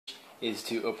is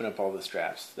to open up all the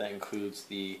straps. That includes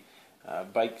the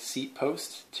bike seat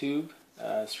post tube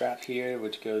strap here,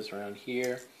 which goes around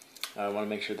here. I want to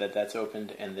make sure that that's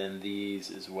opened, and then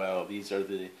these as well. These are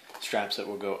the straps that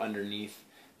will go underneath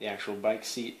the actual bike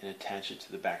seat and attach it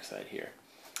to the backside here.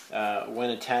 When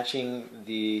attaching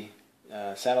the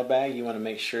saddlebag, you want to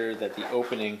make sure that the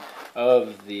opening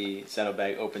of the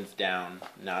saddlebag opens down,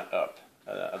 not up.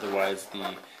 Otherwise,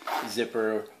 the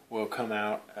zipper will come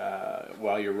out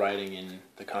while you're riding and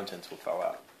the contents will fall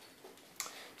out.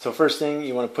 So first thing,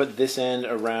 you want to put this end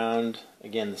around,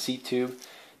 again, the seat tube.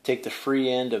 Take the free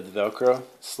end of the Velcro,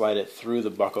 slide it through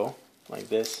the buckle like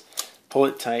this, pull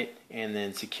it tight, and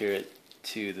then secure it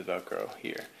to the Velcro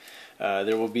here.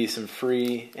 There will be some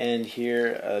free end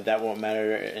here. That won't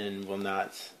matter and will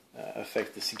not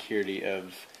affect the security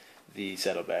of the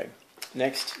saddlebag.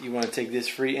 Next, you want to take this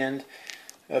free end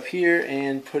up here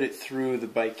and put it through the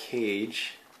bike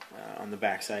cage on the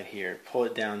back side here. Pull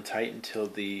it down tight until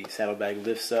the saddlebag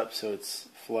lifts up so it's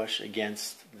flush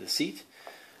against the seat.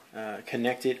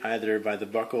 Connect it either by the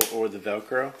buckle or the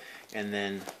Velcro, and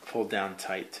then pull down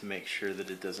tight to make sure that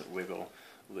it doesn't wiggle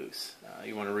loose.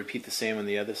 You want to repeat the same on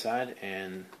the other side,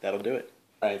 and that'll do it.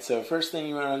 Alright, so first thing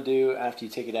you want to do after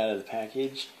you take it out of the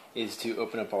package is to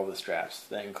open up all the straps.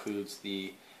 That includes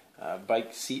the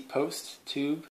bike seat post tube